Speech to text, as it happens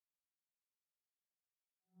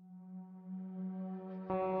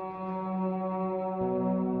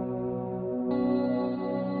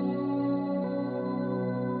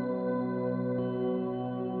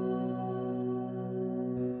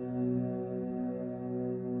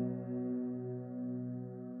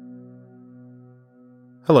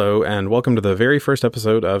Hello, and welcome to the very first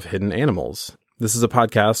episode of Hidden Animals. This is a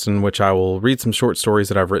podcast in which I will read some short stories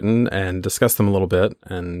that I've written and discuss them a little bit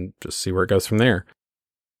and just see where it goes from there.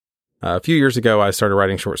 A few years ago, I started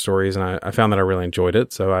writing short stories, and I found that I really enjoyed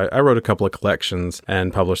it, so I wrote a couple of collections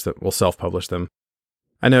and self-published them.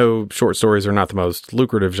 I know short stories are not the most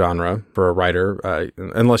lucrative genre for a writer,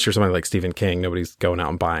 unless you're somebody like Stephen King. Nobody's going out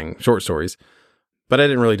and buying short stories. But I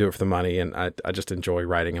didn't really do it for the money, and I just enjoy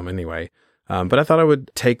writing them anyway. But I thought I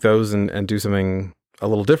would take those and do something a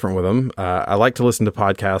little different with them. I like to listen to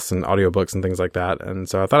podcasts and audiobooks and things like that, and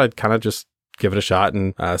so I thought I'd kind of just give it a shot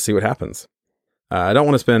and see what happens. I don't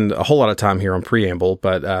want to spend a whole lot of time here on preamble,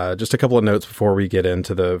 but just a couple of notes before we get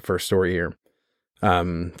into the first story here.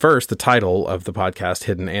 First, the title of the podcast,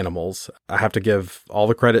 Hidden Animals. I have to give all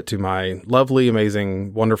the credit to my lovely,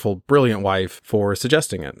 amazing, wonderful, brilliant wife for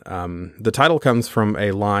suggesting it. The title comes from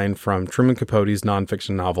a line from Truman Capote's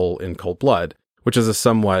nonfiction novel In Cold Blood, which is a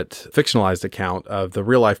somewhat fictionalized account of the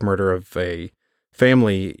real-life murder of a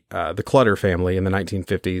family, the Clutter family in the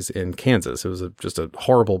 1950s in Kansas. It was just a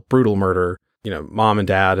horrible, brutal murder. You know, mom and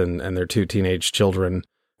dad and their two teenage children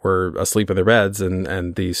were asleep in their beds,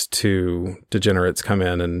 and these two degenerates come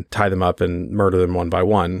in and tie them up and murder them one by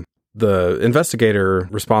one. The investigator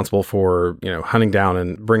responsible for, hunting down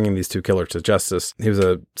and bringing these two killers to justice, he was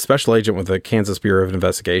a special agent with the Kansas Bureau of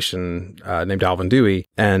Investigation named Alvin Dewey,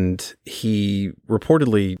 and he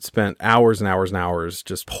reportedly spent hours and hours and hours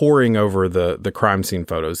just poring over the crime scene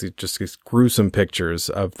photos. These gruesome pictures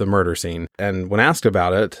of the murder scene. And when asked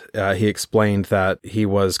about it, he explained that he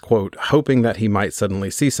was, quote, hoping that he might suddenly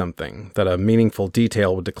see something, that a meaningful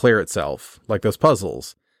detail would declare itself, like those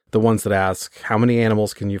puzzles. The ones that ask, how many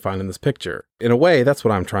animals can you find in this picture? In a way, that's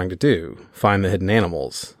what I'm trying to do, find the hidden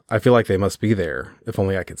animals. I feel like they must be there, if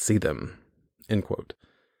only I could see them, end quote.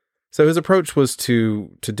 So his approach was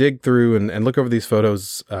to dig through and look over these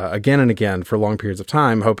photos again and again for long periods of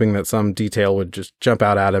time, hoping that some detail would just jump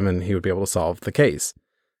out at him and he would be able to solve the case.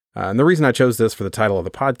 And the reason I chose this for the title of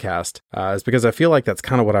the podcast is because I feel like that's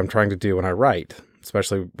kind of what I'm trying to do when I write,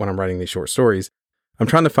 especially when I'm writing these short stories. I'm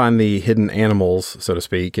trying to find the hidden animals, so to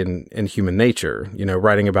speak, in human nature,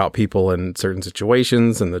 writing about people in certain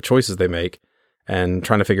situations and the choices they make, and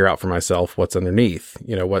trying to figure out for myself what's underneath.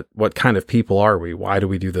 What kind of people are we? Why do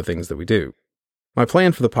we do the things that we do? My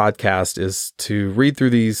plan for the podcast is to read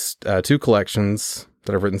through these two collections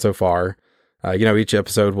that I've written so far. Each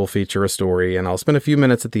episode will feature a story, and I'll spend a few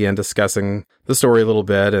minutes at the end discussing the story a little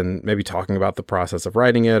bit and maybe talking about the process of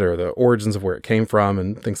writing it or the origins of where it came from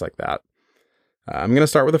and things like that. I'm going to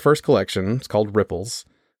start with the first collection. It's called Ripples.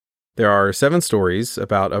 There are 7 stories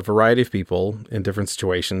about a variety of people in different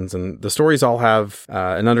situations, and the stories all have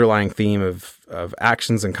an underlying theme of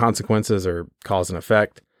actions and consequences or cause and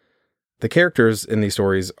effect. The characters in these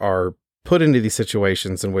stories are put into these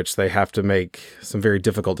situations in which they have to make some very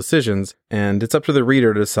difficult decisions, and it's up to the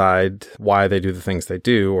reader to decide why they do the things they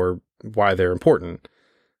do or why they're important.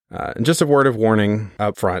 And just a word of warning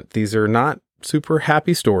up front, these are not super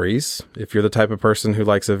happy stories. If you're the type of person who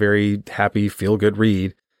likes a very happy, feel-good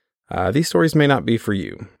read, these stories may not be for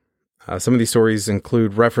you. Some of these stories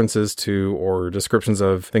include references to or descriptions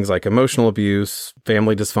of things like emotional abuse,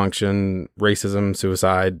 family dysfunction, racism,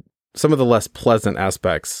 suicide, some of the less pleasant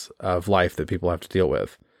aspects of life that people have to deal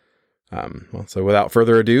with. So without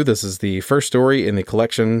further ado, this is the first story in the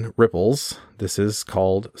collection Ripples. This is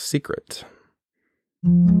called Secret.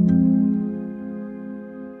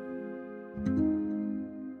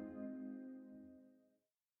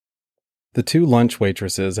 The 2 lunch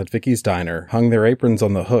waitresses at Vicky's diner hung their aprons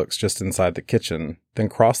on the hooks just inside the kitchen, then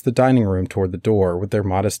crossed the dining room toward the door with their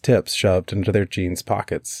modest tips shoved into their jeans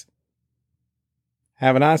pockets.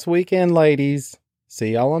 "Have a nice weekend, ladies.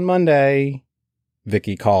 See y'all on Monday,"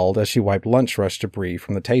 Vicky called as she wiped lunch rush debris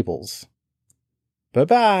from the tables.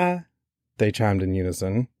 "Bye-bye," they chimed in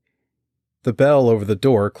unison. The bell over the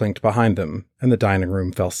door clinked behind them, and the dining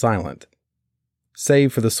room fell silent.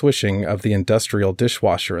 Save for the swishing of the industrial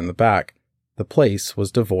dishwasher in the back, the place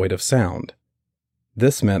was devoid of sound.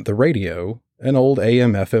 This meant the radio, an old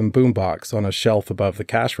AM/FM boombox on a shelf above the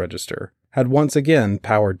cash register, had once again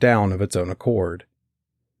powered down of its own accord.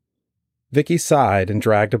 Vicky sighed and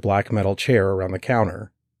dragged a black metal chair around the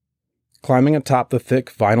counter. Climbing atop the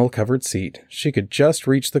thick vinyl-covered seat, she could just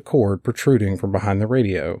reach the cord protruding from behind the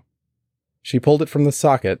radio. She pulled it from the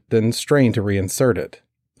socket, then strained to reinsert it,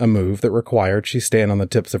 a move that required she stand on the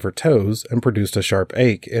tips of her toes and produced a sharp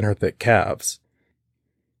ache in her thick calves.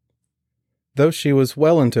 Though she was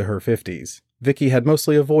well into her 50s, Vicky had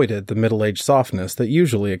mostly avoided the middle-aged softness that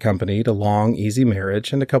usually accompanied a long, easy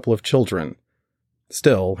marriage and a couple of children.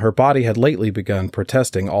 Still, her body had lately begun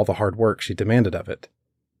protesting all the hard work she demanded of it.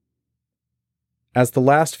 As the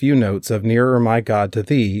last few notes of Nearer My God to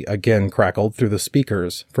Thee again crackled through the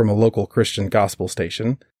speakers from a local Christian gospel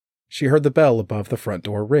station, she heard the bell above the front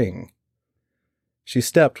door ring. She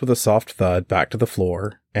stepped with a soft thud back to the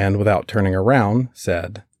floor and, without turning around,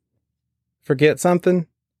 said, "Forget something?"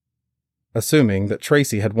 assuming that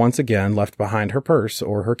Tracy had once again left behind her purse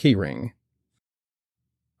or her keyring.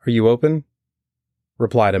 "Are you open?"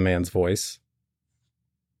 replied a man's voice.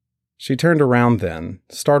 She turned around then,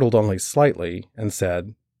 startled only slightly, and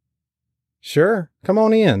said, "Sure, come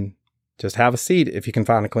on in. Just have a seat if you can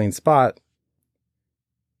find a clean spot."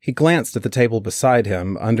 He glanced at the table beside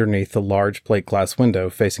him underneath the large plate glass window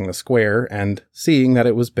facing the square and, seeing that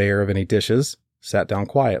it was bare of any dishes, sat down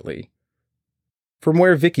quietly. From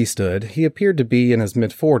where Vicky stood, he appeared to be in his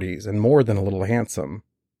mid-40s and more than a little handsome.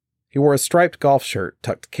 He wore a striped golf shirt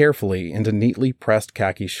tucked carefully into neatly pressed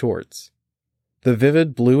khaki shorts. The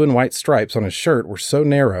vivid blue and white stripes on his shirt were so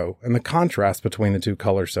narrow and the contrast between the two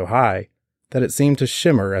colors so high that it seemed to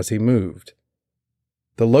shimmer as he moved.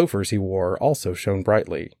 The loafers he wore also shone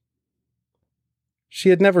brightly. She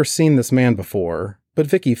had never seen this man before, but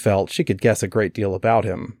Vicky felt she could guess a great deal about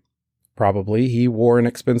him. Probably he wore an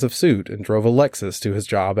expensive suit and drove a Lexus to his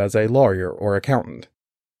job as a lawyer or accountant.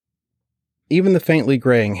 Even the faintly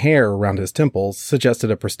graying hair around his temples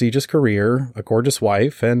suggested a prestigious career, a gorgeous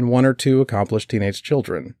wife, and one or two accomplished teenage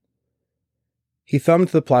children. He thumbed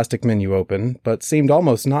the plastic menu open, but seemed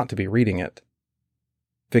almost not to be reading it.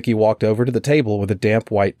 Vicky walked over to the table with a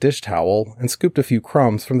damp white dish towel and scooped a few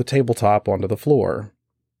crumbs from the tabletop onto the floor.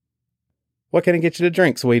 "What can I get you to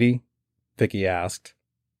drink, sweetie?" Vicky asked.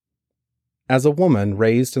 As a woman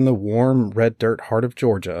raised in the warm, red dirt heart of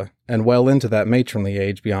Georgia, and well into that matronly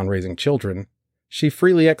age beyond raising children, she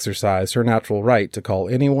freely exercised her natural right to call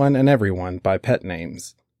anyone and everyone by pet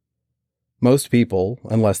names. Most people,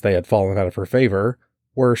 unless they had fallen out of her favor,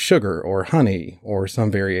 were sugar or honey or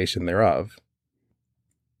some variation thereof.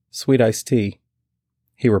 "Sweet iced tea,"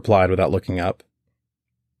 he replied without looking up.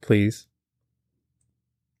 "Please."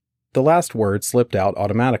 The last word slipped out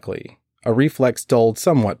automatically, a reflex dulled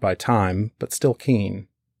somewhat by time, but still keen.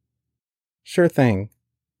 "Sure thing.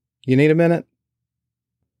 You need a minute?"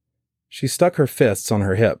 She stuck her fists on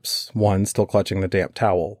her hips, one still clutching the damp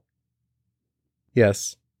towel.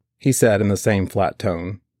 "Yes," he said in the same flat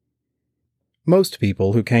tone. Most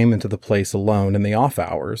people who came into the place alone in the off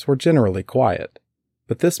hours were generally quiet,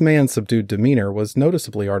 but this man's subdued demeanor was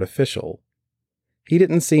noticeably artificial. He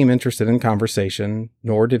didn't seem interested in conversation,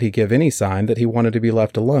 nor did he give any sign that he wanted to be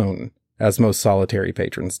left alone, as most solitary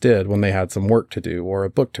patrons did when they had some work to do or a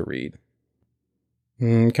book to read.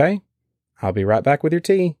 "Okay, I'll be right back with your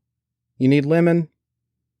tea. You need lemon?"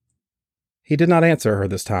 He did not answer her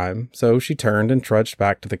this time, so she turned and trudged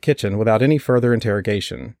back to the kitchen without any further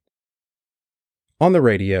interrogation. On the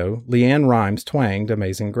radio, Leanne Rimes twanged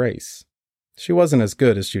Amazing Grace. She wasn't as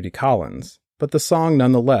good as Judy Collins, but the song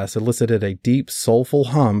nonetheless elicited a deep, soulful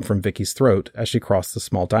hum from Vicky's throat as she crossed the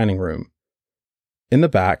small dining room. In the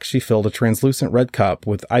back, she filled a translucent red cup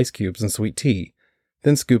with ice cubes and sweet tea,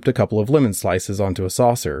 then scooped a couple of lemon slices onto a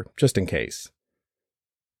saucer, just in case.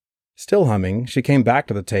 Still humming, she came back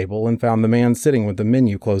to the table and found the man sitting with the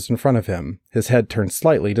menu closed in front of him, his head turned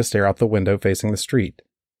slightly to stare out the window facing the street.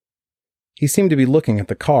 He seemed to be looking at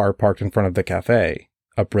the car parked in front of the cafe,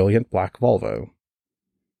 a brilliant black Volvo.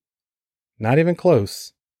 Not even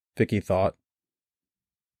close, Vicky thought.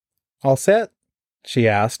 "All set?" she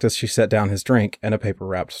asked as she set down his drink and a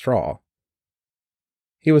paper-wrapped straw.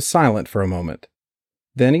 He was silent for a moment.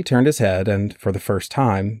 Then he turned his head and, for the first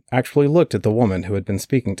time, actually looked at the woman who had been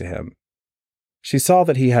speaking to him. She saw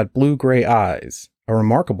that he had blue-gray eyes, a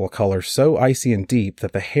remarkable color so icy and deep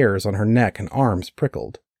that the hairs on her neck and arms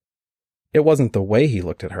prickled. It wasn't the way he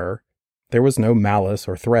looked at her. There was no malice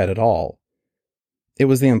or threat at all. It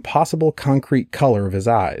was the impossible concrete color of his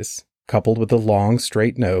eyes, coupled with the long,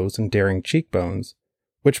 straight nose and daring cheekbones,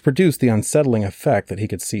 which produced the unsettling effect that he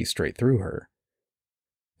could see straight through her.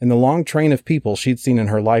 In the long train of people she'd seen in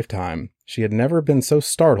her lifetime, she had never been so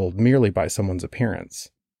startled merely by someone's appearance.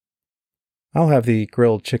 "I'll have the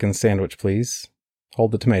grilled chicken sandwich, please.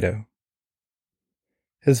 Hold the tomato."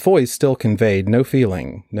 His voice still conveyed no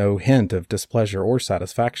feeling, no hint of displeasure or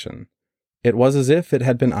satisfaction. It was as if it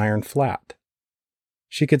had been ironed flat.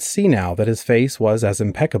 She could see now that his face was as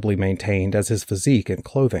impeccably maintained as his physique and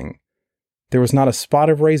clothing. There was not a spot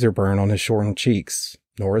of razor burn on his shorn cheeks,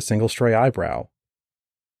 nor a single stray eyebrow.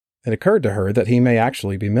 It occurred to her that he may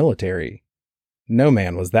actually be military. No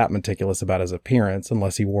man was that meticulous about his appearance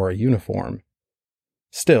unless he wore a uniform.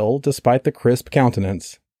 Still, despite the crisp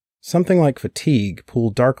countenance, something like fatigue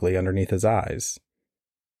pooled darkly underneath his eyes.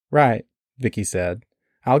 "Right," Vicky said.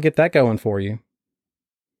 "I'll get that going for you.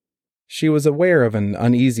 She was aware of an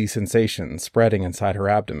uneasy sensation spreading inside her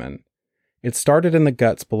abdomen. It started in the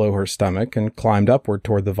guts below her stomach and climbed upward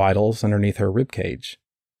toward the vitals underneath her ribcage.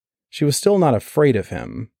 She was still not afraid of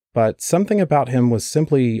him, but something about him was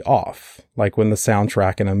simply off, like when the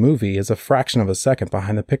soundtrack in a movie is a fraction of a second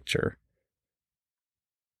behind the picture.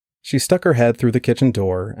 She stuck her head through the kitchen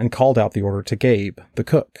door and called out the order to Gabe, the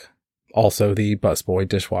cook, also the busboy,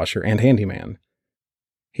 dishwasher, and handyman.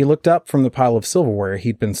 He looked up from the pile of silverware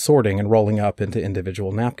he'd been sorting and rolling up into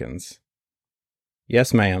individual napkins.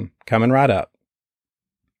 "Yes, ma'am. Coming right up."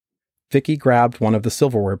 Vicky grabbed one of the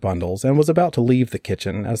silverware bundles and was about to leave the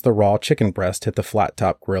kitchen as the raw chicken breast hit the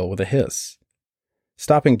flat-top grill with a hiss.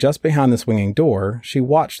 Stopping just behind the swinging door, she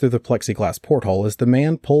watched through the plexiglass porthole as the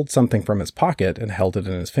man pulled something from his pocket and held it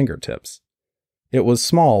in his fingertips. It was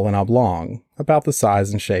small and oblong, about the size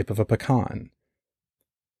and shape of a pecan.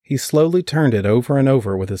 He slowly turned it over and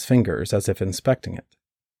over with his fingers as if inspecting it.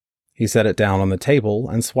 He set it down on the table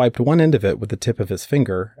and swiped one end of it with the tip of his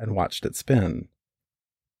finger and watched it spin.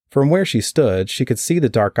 From where she stood, she could see the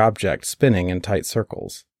dark object spinning in tight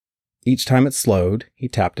circles. Each time it slowed, he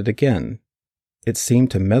tapped it again. It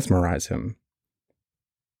seemed to mesmerize him.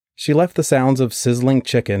 She left the sounds of sizzling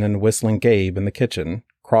chicken and whistling Gabe in the kitchen,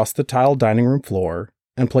 crossed the tiled dining room floor,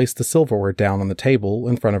 and placed the silverware down on the table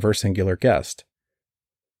in front of her singular guest.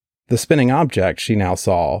 The spinning object she now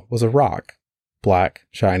saw was a rock, black,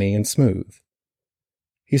 shiny, and smooth.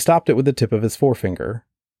 He stopped it with the tip of his forefinger.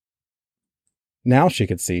 Now she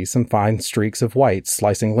could see some fine streaks of white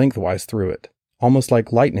slicing lengthwise through it, almost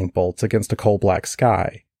like lightning bolts against a coal-black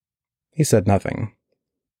sky. He said nothing.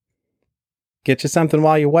 "Get you something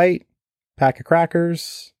while you wait? Pack of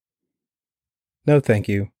crackers?" "No, thank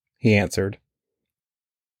you," he answered.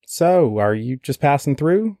 "So, are you just passing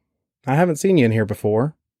through? I haven't seen you in here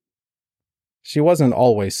before." She wasn't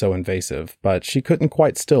always so invasive, but she couldn't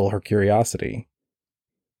quite still her curiosity.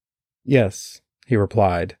 "Yes," he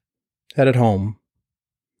replied. "Headed home."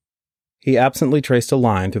 He absently traced a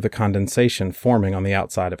line through the condensation forming on the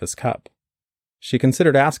outside of his cup. She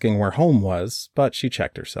considered asking where home was, but she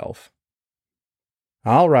checked herself.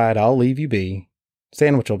 "All right, I'll leave you be.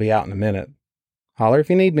 Sandwich will be out in a minute. Holler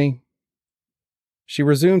if you need me." She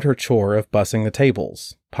resumed her chore of bussing the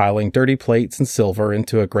tables, piling dirty plates and silver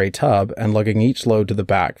into a gray tub and lugging each load to the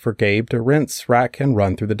back for Gabe to rinse, rack, and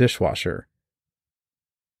run through the dishwasher.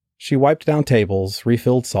 She wiped down tables,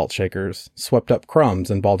 refilled salt shakers, swept up crumbs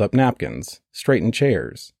and balled up napkins, straightened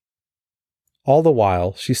chairs. All the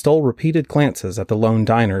while, she stole repeated glances at the lone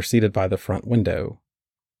diner seated by the front window.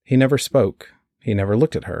 He never spoke. He never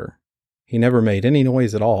looked at her. He never made any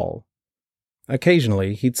noise at all.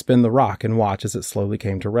 Occasionally, he'd spin the rock and watch as it slowly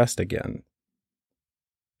came to rest again.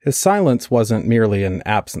 His silence wasn't merely an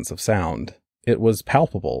absence of sound. It was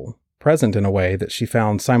palpable, present in a way that she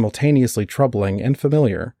found simultaneously troubling and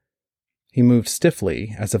familiar. He moved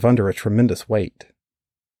stiffly, as if under a tremendous weight.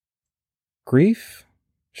 Grief?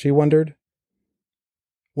 She wondered.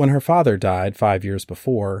 When her father died 5 years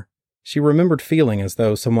before, she remembered feeling as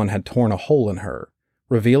though someone had torn a hole in her,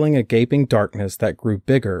 revealing a gaping darkness that grew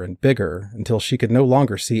bigger and bigger until she could no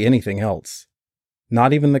longer see anything else.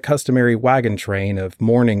 Not even the customary wagon train of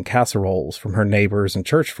mourning casseroles from her neighbors and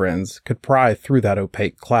church friends could pry through that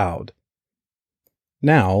opaque cloud.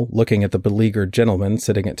 Now, looking at the beleaguered gentleman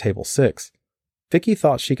sitting at table 6, Vicky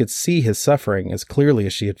thought she could see his suffering as clearly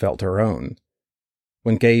as she had felt her own.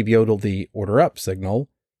 When Gabe yodeled the "order up" signal,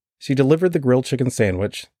 she delivered the grilled chicken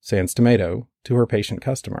sandwich, sans tomato, to her patient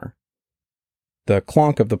customer. The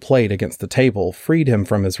clonk of the plate against the table freed him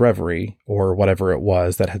from his reverie, or whatever it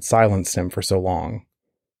was that had silenced him for so long.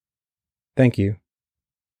 "Thank you."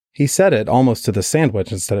 He said it almost to the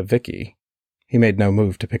sandwich instead of Vicky. He made no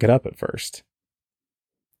move to pick it up at first.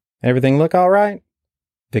 "Everything look all right?"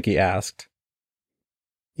 Vicky asked.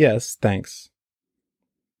 "Yes, thanks."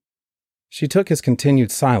 She took his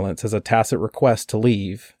continued silence as a tacit request to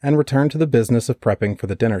leave and returned to the business of prepping for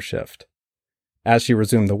the dinner shift. As she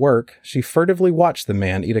resumed the work, she furtively watched the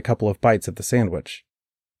man eat a couple of bites of the sandwich.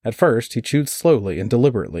 At first, he chewed slowly and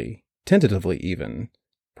deliberately, tentatively even,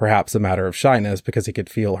 perhaps a matter of shyness because he could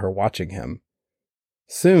feel her watching him.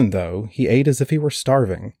 Soon, though, he ate as if he were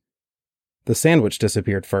starving. The sandwich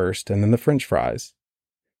disappeared first, and then the French fries.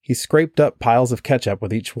 He scraped up piles of ketchup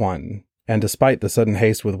with each one, and despite the sudden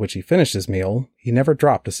haste with which he finished his meal, he never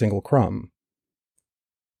dropped a single crumb.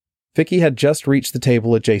 Vicky had just reached the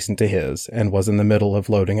table adjacent to his, and was in the middle of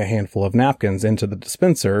loading a handful of napkins into the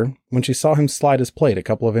dispenser when she saw him slide his plate a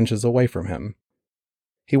couple of inches away from him.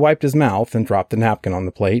 He wiped his mouth and dropped the napkin on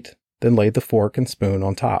the plate, then laid the fork and spoon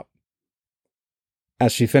on top.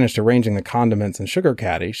 As she finished arranging the condiments and sugar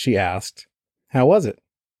caddy, she asked, "How was it?"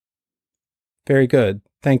 Very good,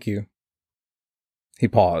 thank you. He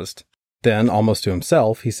paused. Then, almost to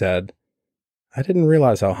himself, he said, I didn't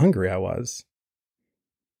realize how hungry I was.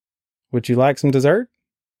 Would you like some dessert?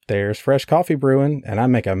 There's fresh coffee brewing, and I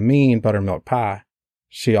make a mean buttermilk pie,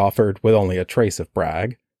 she offered with only a trace of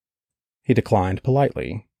brag. He declined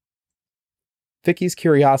politely. Vicky's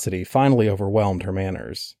curiosity finally overwhelmed her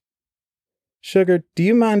manners. Sugar, do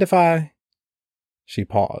you mind if I... She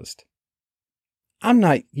paused. I'm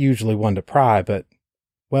not usually one to pry, but,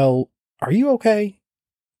 well, are you okay?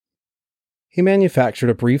 He manufactured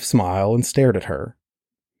a brief smile and stared at her.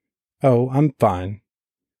 Oh, I'm fine,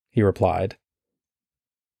 he replied.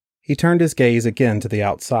 He turned his gaze again to the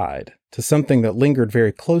outside, to something that lingered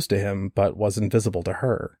very close to him but was invisible to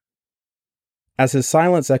her. As his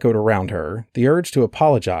silence echoed around her, the urge to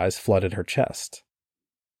apologize flooded her chest.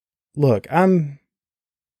 Look,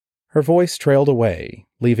 Her voice trailed away,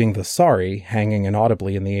 leaving the sorry hanging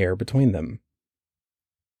inaudibly in the air between them.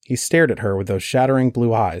 He stared at her with those shattering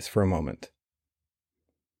blue eyes for a moment.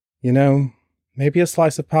 You know, maybe a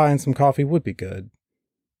slice of pie and some coffee would be good.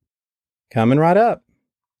 Coming right up,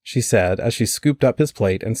 she said as she scooped up his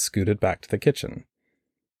plate and scooted back to the kitchen.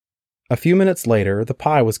 A few minutes later, the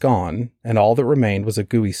pie was gone, and all that remained was a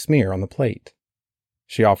gooey smear on the plate.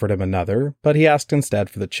 She offered him another, but he asked instead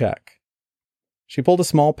for the check. She pulled a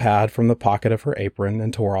small pad from the pocket of her apron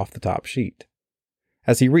and tore off the top sheet.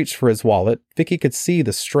 As he reached for his wallet, Vicky could see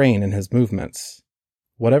the strain in his movements.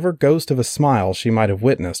 Whatever ghost of a smile she might have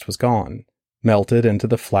witnessed was gone, melted into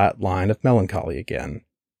the flat line of melancholy again.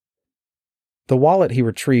 The wallet he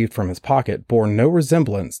retrieved from his pocket bore no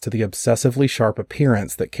resemblance to the obsessively sharp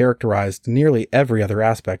appearance that characterized nearly every other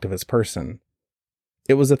aspect of his person.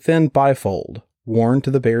 It was a thin bifold, worn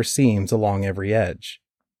to the bare seams along every edge.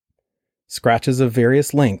 Scratches of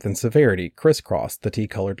various length and severity crisscrossed the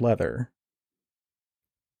tea-colored leather.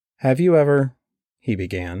 Have you ever... he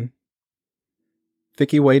began.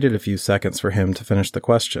 Vicky waited a few seconds for him to finish the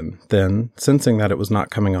question, then, sensing that it was not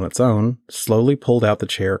coming on its own, slowly pulled out the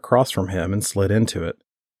chair across from him and slid into it.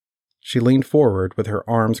 She leaned forward with her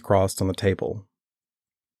arms crossed on the table.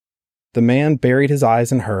 The man buried his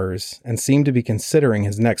eyes in hers and seemed to be considering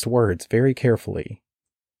his next words very carefully.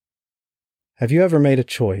 Have you ever made a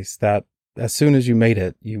choice that, as soon as you made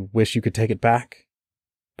it, you wish you could take it back?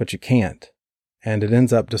 But you can't, and it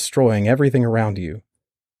ends up destroying everything around you,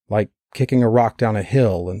 like kicking a rock down a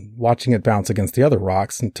hill and watching it bounce against the other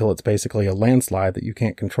rocks until it's basically a landslide that you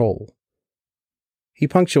can't control. He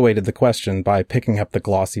punctuated the question by picking up the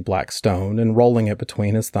glossy black stone and rolling it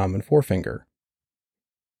between his thumb and forefinger.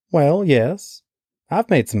 Well, yes. I've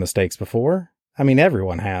made some mistakes before. I mean,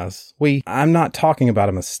 everyone has. I'm not talking about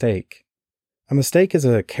a mistake. A mistake is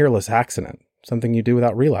a careless accident, something you do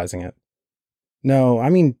without realizing it. No, I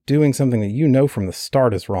mean doing something that you know from the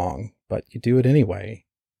start is wrong, but you do it anyway.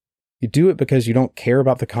 You do it because you don't care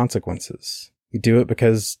about the consequences. You do it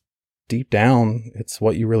because, deep down, it's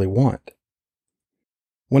what you really want.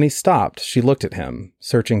 When he stopped, she looked at him,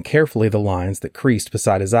 searching carefully the lines that creased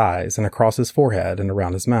beside his eyes and across his forehead and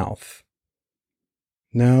around his mouth.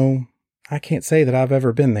 No, I can't say that I've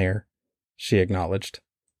ever been there, she acknowledged.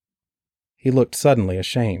 He looked suddenly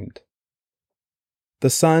ashamed. The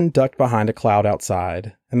sun ducked behind a cloud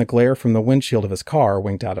outside, and the glare from the windshield of his car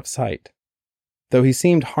winked out of sight. Though he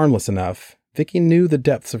seemed harmless enough, Vicky knew the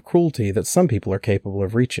depths of cruelty that some people are capable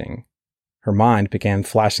of reaching. Her mind began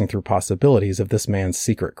flashing through possibilities of this man's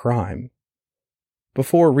secret crime.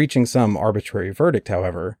 Before reaching some arbitrary verdict,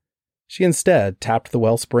 however, she instead tapped the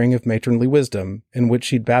wellspring of matronly wisdom in which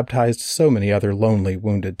she'd baptized so many other lonely,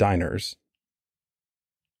 wounded diners.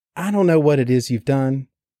 I don't know what it is you've done,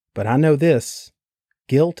 but I know this.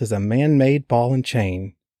 Guilt is a man-made ball and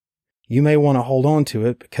chain. You may want to hold on to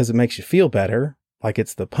it because it makes you feel better, like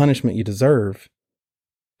it's the punishment you deserve,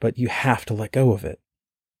 but you have to let go of it.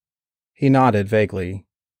 He nodded vaguely.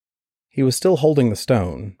 He was still holding the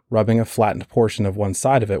stone, rubbing a flattened portion of one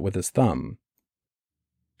side of it with his thumb.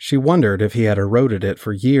 She wondered if he had eroded it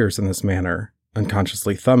for years in this manner,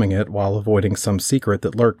 unconsciously thumbing it while avoiding some secret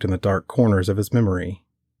that lurked in the dark corners of his memory.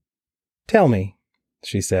 Tell me,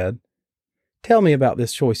 she said. Tell me about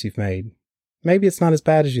this choice you've made. Maybe it's not as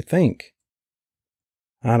bad as you think.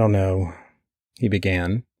 I don't know, he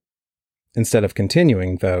began. Instead of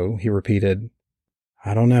continuing, though, he repeated,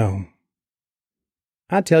 I don't know.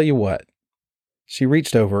 I tell you what. She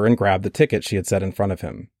reached over and grabbed the ticket she had set in front of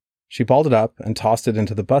him. She balled it up and tossed it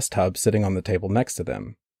into the bus tub sitting on the table next to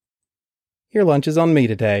them. Your lunch is on me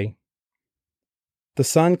today. The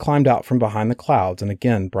sun climbed out from behind the clouds and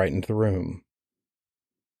again brightened the room.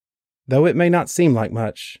 Though it may not seem like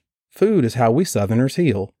much, food is how we Southerners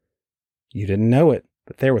heal. You didn't know it,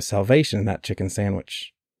 but there was salvation in that chicken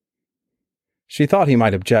sandwich. She thought he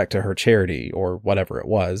might object to her charity or whatever it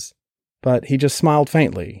was, but he just smiled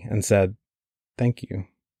faintly and said, "Thank you."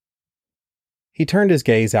 He turned his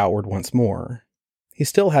gaze outward once more. He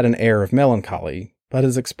still had an air of melancholy, but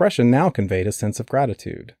his expression now conveyed a sense of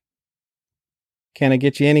gratitude. "Can I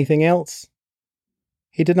get you anything else?"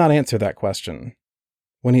 He did not answer that question.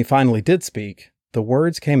 When he finally did speak, the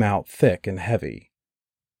words came out thick and heavy.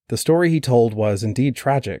 The story he told was indeed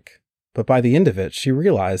tragic, but by the end of it she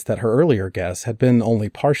realized that her earlier guess had been only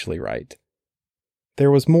partially right.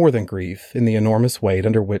 There was more than grief in the enormous weight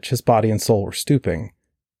under which his body and soul were stooping.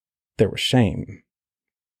 There was shame.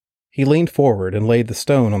 He leaned forward and laid the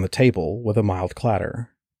stone on the table with a mild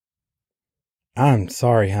clatter. "I'm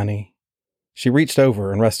sorry, honey." She reached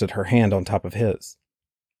over and rested her hand on top of his.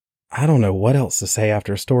 "I don't know what else to say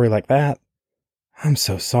after a story like that. I'm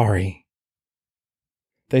so sorry."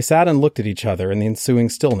 They sat and looked at each other in the ensuing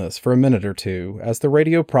stillness for a minute or two as the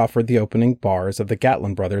radio proffered the opening bars of the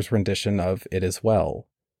Gatlin brothers' rendition of It Is Well.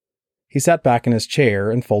 He sat back in his chair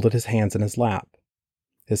and folded his hands in his lap.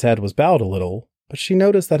 His head was bowed a little, but she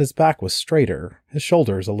noticed that his back was straighter, his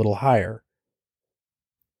shoulders a little higher.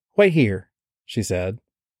 "Wait here," she said.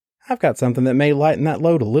 "I've got something that may lighten that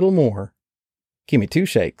load a little more. Give me 2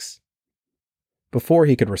 shakes." Before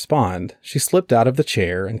he could respond, she slipped out of the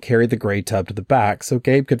chair and carried the gray tub to the back so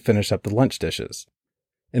Gabe could finish up the lunch dishes.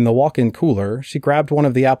 In the walk-in cooler, she grabbed one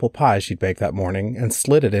of the apple pies she'd baked that morning and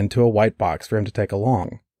slid it into a white box for him to take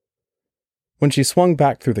along. When she swung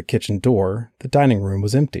back through the kitchen door, the dining room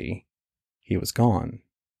was empty. He was gone.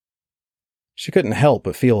 She couldn't help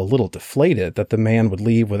but feel a little deflated that the man would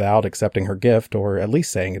leave without accepting her gift or at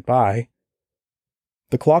least saying goodbye.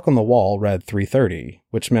 The clock on the wall read 3:30,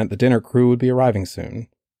 which meant the dinner crew would be arriving soon.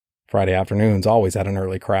 Friday afternoons always had an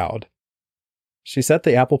early crowd. She set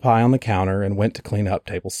the apple pie on the counter and went to clean up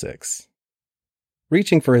table 6.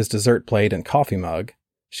 Reaching for his dessert plate and coffee mug,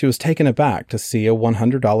 she was taken aback to see a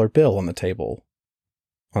 $100 bill on the table.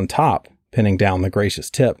 On top, pinning down the gracious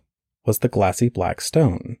tip, was the glassy black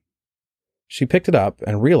stone. She picked it up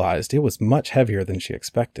and realized it was much heavier than she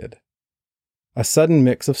expected. A sudden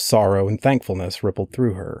mix of sorrow and thankfulness rippled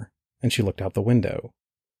through her, and she looked out the window.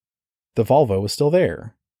 The Volvo was still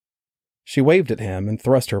there. She waved at him and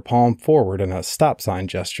thrust her palm forward in a stop sign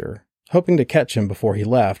gesture, hoping to catch him before he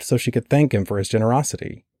left so she could thank him for his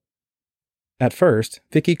generosity. At first,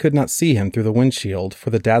 Vicky could not see him through the windshield for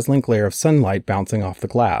the dazzling glare of sunlight bouncing off the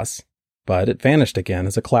glass, but it vanished again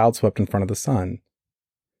as a cloud swept in front of the sun.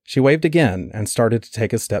 She waved again and started to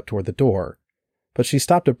take a step toward the door, but she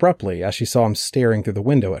stopped abruptly as she saw him staring through the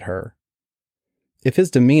window at her. If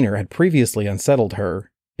his demeanor had previously unsettled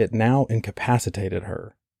her, it now incapacitated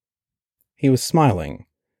her. He was smiling,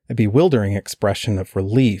 a bewildering expression of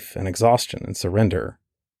relief and exhaustion and surrender.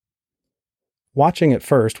 Watching at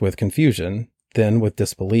first with confusion, then with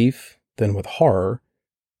disbelief, then with horror,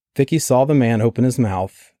 Vicky saw the man open his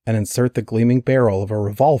mouth and insert the gleaming barrel of a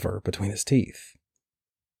revolver between his teeth.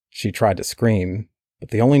 She tried to scream, but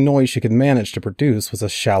the only noise she could manage to produce was a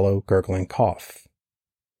shallow, gurgling cough.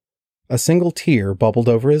 A single tear bubbled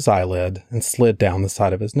over his eyelid and slid down the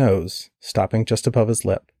side of his nose, stopping just above his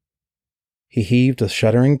lip. He heaved a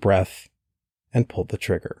shuddering breath and pulled the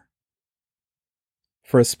trigger.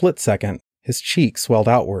 For a split second, his cheek swelled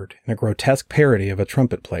outward in a grotesque parody of a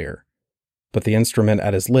trumpet player, but the instrument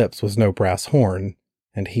at his lips was no brass horn,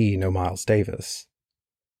 and he no Miles Davis.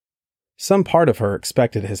 Some part of her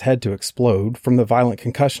expected his head to explode from the violent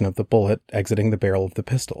concussion of the bullet exiting the barrel of the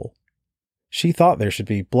pistol. She thought there should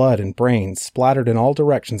be blood and brains splattered in all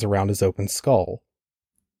directions around his open skull.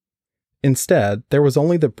 Instead, there was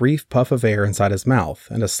only the brief puff of air inside his mouth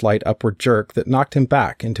and a slight upward jerk that knocked him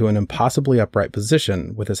back into an impossibly upright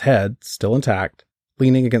position with his head, still intact,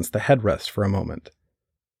 leaning against the headrest for a moment.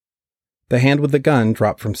 The hand with the gun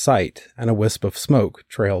dropped from sight, and a wisp of smoke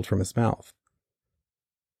trailed from his mouth.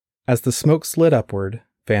 As the smoke slid upward,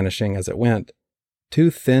 vanishing as it went,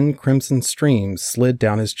 2 thin crimson streams slid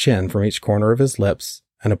down his chin from each corner of his lips,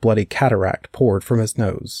 and a bloody cataract poured from his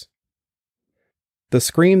nose. The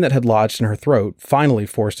scream that had lodged in her throat finally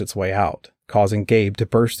forced its way out, causing Gabe to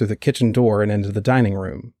burst through the kitchen door and into the dining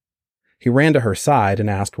room. He ran to her side and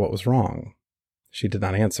asked what was wrong. She did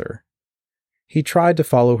not answer. He tried to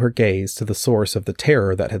follow her gaze to the source of the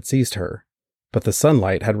terror that had seized her, but the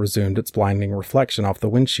sunlight had resumed its blinding reflection off the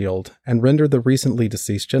windshield and rendered the recently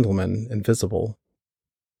deceased gentleman invisible.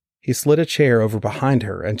 He slid a chair over behind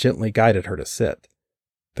her and gently guided her to sit.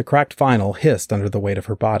 The cracked vinyl hissed under the weight of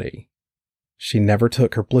her body. She never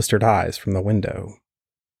took her blistered eyes from the window.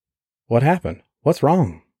 "What happened? What's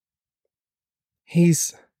wrong?"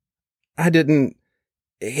 I didn't..."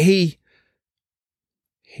 He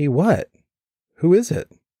what? Who is it?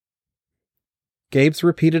 Gabe's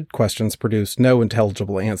repeated questions produced no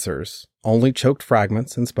intelligible answers, only choked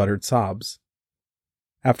fragments and sputtered sobs.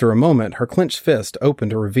 After a moment, her clenched fist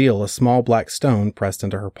opened to reveal a small black stone pressed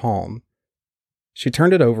into her palm. She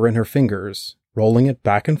turned it over in her fingers, rolling it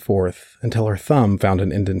back and forth until her thumb found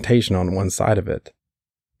an indentation on one side of it.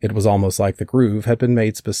 It was almost like the groove had been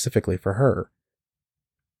made specifically for her.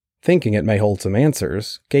 Thinking it may hold some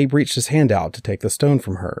answers, Gabe reached his hand out to take the stone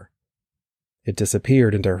from her. It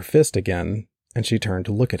disappeared into her fist again, and she turned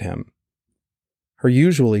to look at him. Her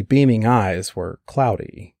usually beaming eyes were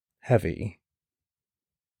cloudy, heavy.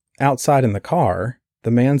 Outside in the car,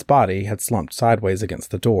 the man's body had slumped sideways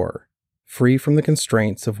against the door, free from the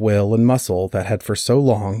constraints of will and muscle that had for so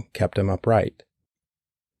long kept him upright.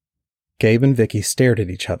 Gabe and Vicky stared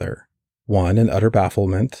at each other, one in utter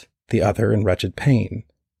bafflement, the other in wretched pain.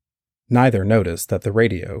 Neither noticed that the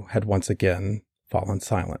radio had once again fallen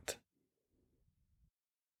silent.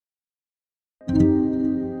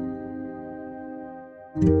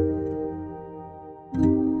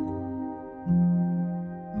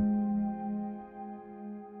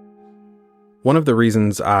 One of the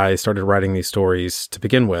reasons I started writing these stories to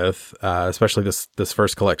begin with, especially this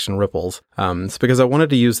first collection, Ripples, is because I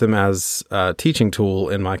wanted to use them as a teaching tool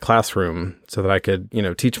in my classroom so that I could,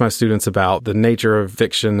 teach my students about the nature of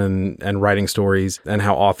fiction and writing stories and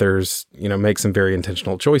how authors, make some very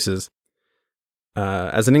intentional choices.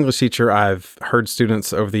 As an English teacher, I've heard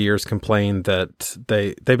students over the years complain that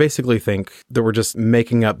they basically think that we're just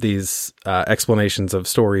making up these explanations of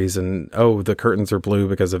stories and, oh, the curtains are blue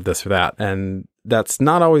because of this or that. And that's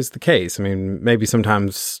not always the case. I mean, maybe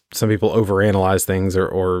sometimes some people overanalyze things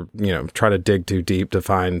or try to dig too deep to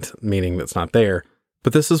find meaning that's not there.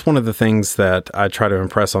 But this is one of the things that I try to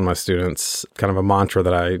impress on my students, kind of a mantra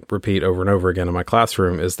that I repeat over and over again in my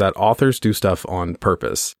classroom, is that authors do stuff on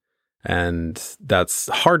purpose. And that's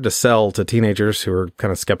hard to sell to teenagers who are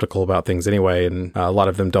kind of skeptical about things anyway, and a lot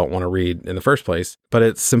of them don't want to read in the first place. But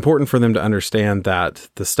it's important for them to understand that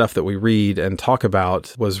the stuff that we read and talk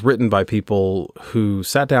about was written by people who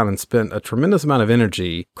sat down and spent a tremendous amount of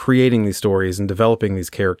energy creating these stories and developing these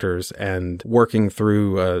characters and working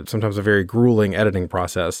through sometimes a very grueling editing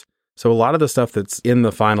process. So a lot of the stuff that's in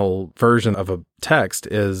the final version of a text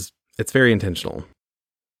it's very intentional.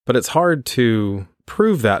 But it's hard to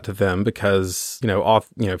prove that to them because,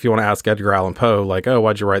 if you want to ask Edgar Allan Poe, like, oh,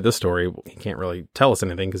 why'd you write this story? Well, he can't really tell us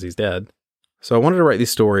anything because he's dead. So I wanted to write these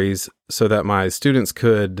stories so that my students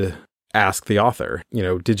could ask the author,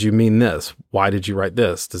 did you mean this? Why did you write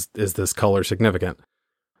this? Is this color significant?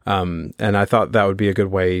 And I thought that would be a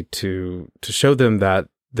good way to show them that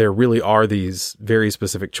there really are these very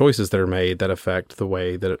specific choices that are made that affect the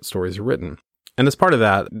way that stories are written. And as part of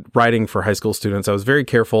that, writing for high school students, I was very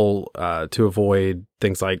careful to avoid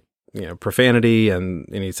things like, profanity and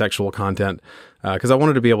any sexual content, because I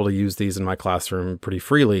wanted to be able to use these in my classroom pretty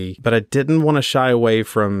freely. But I didn't want to shy away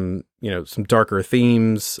from, some darker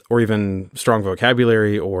themes or even strong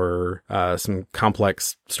vocabulary or some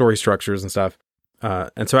complex story structures and stuff.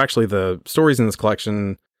 And so actually the stories in this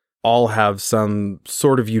collection all have some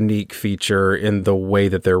sort of unique feature in the way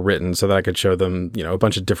that they're written so that I could show them, a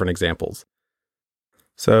bunch of different examples.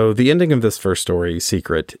 So the ending of this first story,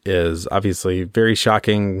 Secret, is obviously very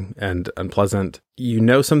shocking and unpleasant.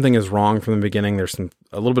 Something is wrong from the beginning. There's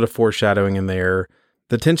a little bit of foreshadowing in there.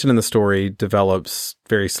 The tension in the story develops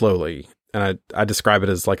very slowly, and I describe it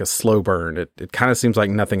as like a slow burn. It kind of seems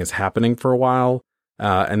like nothing is happening for a while,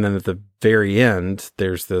 and then at the very end,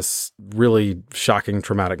 there's this really shocking,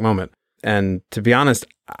 traumatic moment. And to be honest,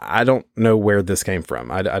 I don't know where this came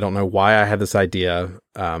from. I don't know why I had this idea,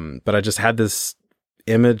 but I just had this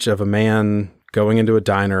image of a man going into a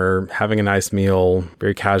diner, having a nice meal,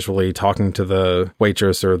 very casually talking to the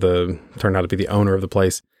waitress or turned out to be the owner of the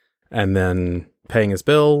place, and then paying his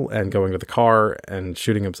bill and going to the car and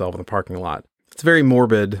shooting himself in the parking lot. It's a very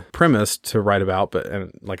morbid premise to write about,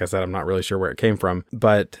 and like I said, I'm not really sure where it came from.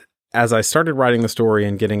 But as I started writing the story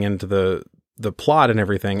and getting into the plot and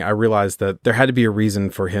everything, I realized that there had to be a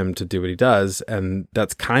reason for him to do what he does. And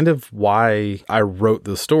that's kind of why I wrote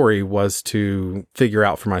the story, was to figure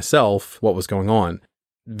out for myself what was going on.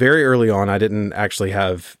 Very early on, I didn't actually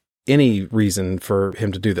have any reason for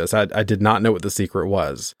him to do this. I did not know what the secret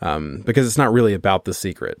was, because it's not really about the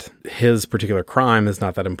secret. His particular crime is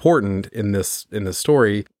not that important in this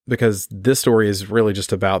story, because this story is really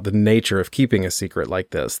just about the nature of keeping a secret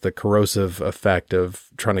like this, the corrosive effect of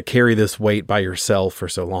trying to carry this weight by yourself for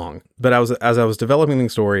so long. But as I was developing the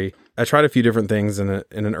story, I tried a few different things. In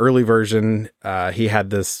an early version, he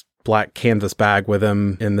had this black canvas bag with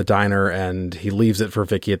him in the diner, and he leaves it for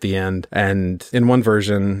Vicky at the end. And in one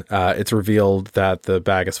version, it's revealed that the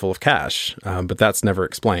bag is full of cash, but that's never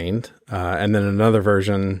explained. And then in another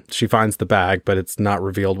version, she finds the bag, but it's not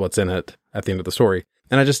revealed what's in it at the end of the story.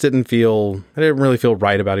 And I didn't really feel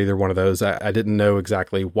right about either one of those. I didn't know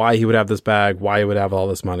exactly why he would have this bag, why he would have all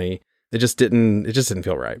this money. It just didn't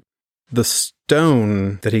feel right. The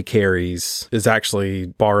stone that he carries is actually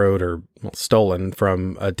borrowed or stolen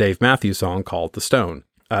from a Dave Matthews song called The Stone.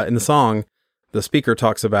 In the song, the speaker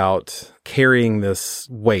talks about carrying this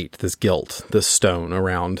weight, this guilt, this stone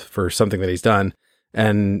around for something that he's done.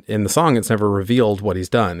 And in the song, it's never revealed what he's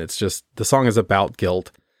done. It's just, the song is about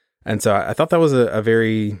guilt. And so I thought that was a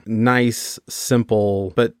very nice,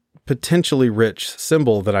 simple, but potentially rich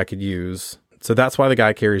symbol that I could use. So that's why the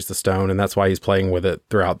guy carries the stone, and that's why he's playing with it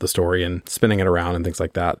throughout the story and spinning it around and things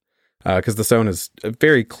like that. Because the stone is a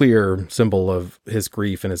very clear symbol of his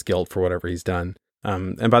grief and his guilt for whatever he's done.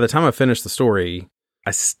 And by the time I finished the story,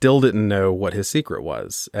 I still didn't know what his secret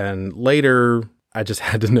was. And later, I just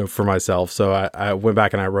had to know for myself. So I went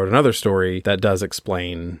back and I wrote another story that does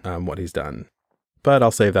explain what he's done. But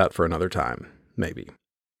I'll save that for another time, maybe.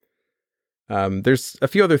 There's a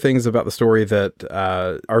few other things about the story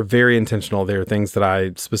that are very intentional. There are things that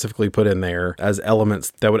I specifically put in there as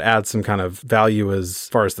elements that would add some kind of value as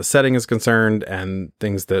far as the setting is concerned, and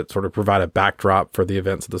things that sort of provide a backdrop for the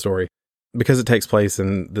events of the story. Because it takes place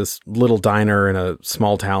in this little diner in a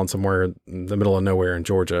small town somewhere in the middle of nowhere in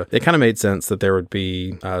Georgia, it kind of made sense that there would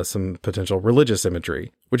be some potential religious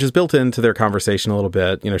imagery, which is built into their conversation a little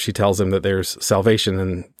bit. You know, she tells him that there's salvation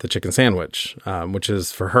in the chicken sandwich, which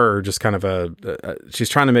is for her just kind of she's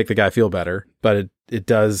trying to make the guy feel better, but it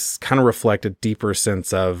does kind of reflect a deeper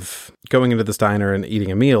sense of going into this diner and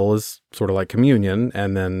eating a meal is sort of like communion,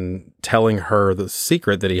 and then telling her the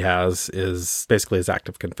secret that he has is basically his act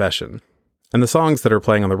of confession. And the songs that are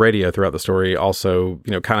playing on the radio throughout the story also,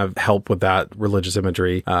 kind of help with that religious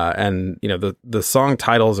imagery. And the song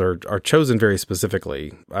titles are chosen very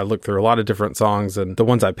specifically. I looked through a lot of different songs, and the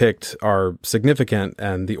ones I picked are significant,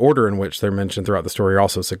 and the order in which they're mentioned throughout the story are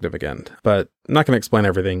also significant. But I'm not going to explain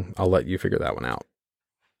everything. I'll let you figure that one out.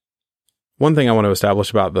 One thing I want to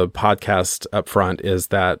establish about the podcast up front is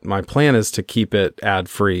that my plan is to keep it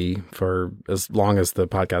ad-free for as long as the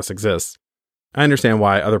podcast exists. I understand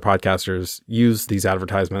why other podcasters use these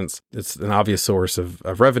advertisements. It's an obvious source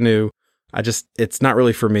of revenue. It's not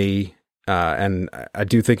really for me. And I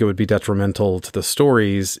do think it would be detrimental to the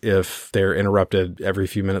stories if they're interrupted every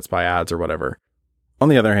few minutes by ads or whatever. On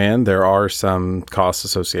the other hand, there are some costs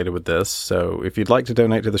associated with this. So if you'd like to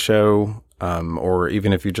donate to the show, or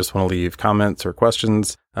even if you just want to leave comments or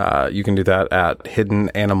questions, you can do that at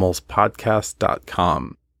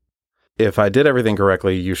hiddenanimalspodcast.com. If I did everything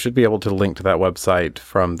correctly, you should be able to link to that website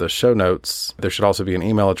from the show notes. There should also be an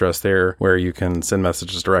email address there where you can send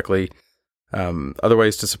messages directly. Other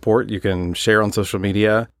ways to support, you can share on social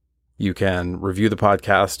media. You can review the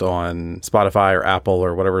podcast on Spotify or Apple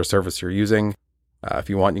or whatever service you're using. If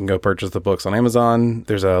you want, you can go purchase the books on Amazon.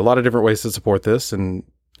 There's a lot of different ways to support this, and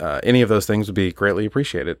any of those things would be greatly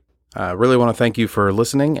appreciated. I really want to thank you for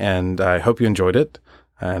listening, and I hope you enjoyed it.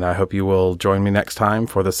 And I hope you will join me next time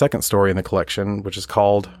for the second story in the collection, which is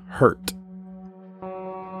called Hurt.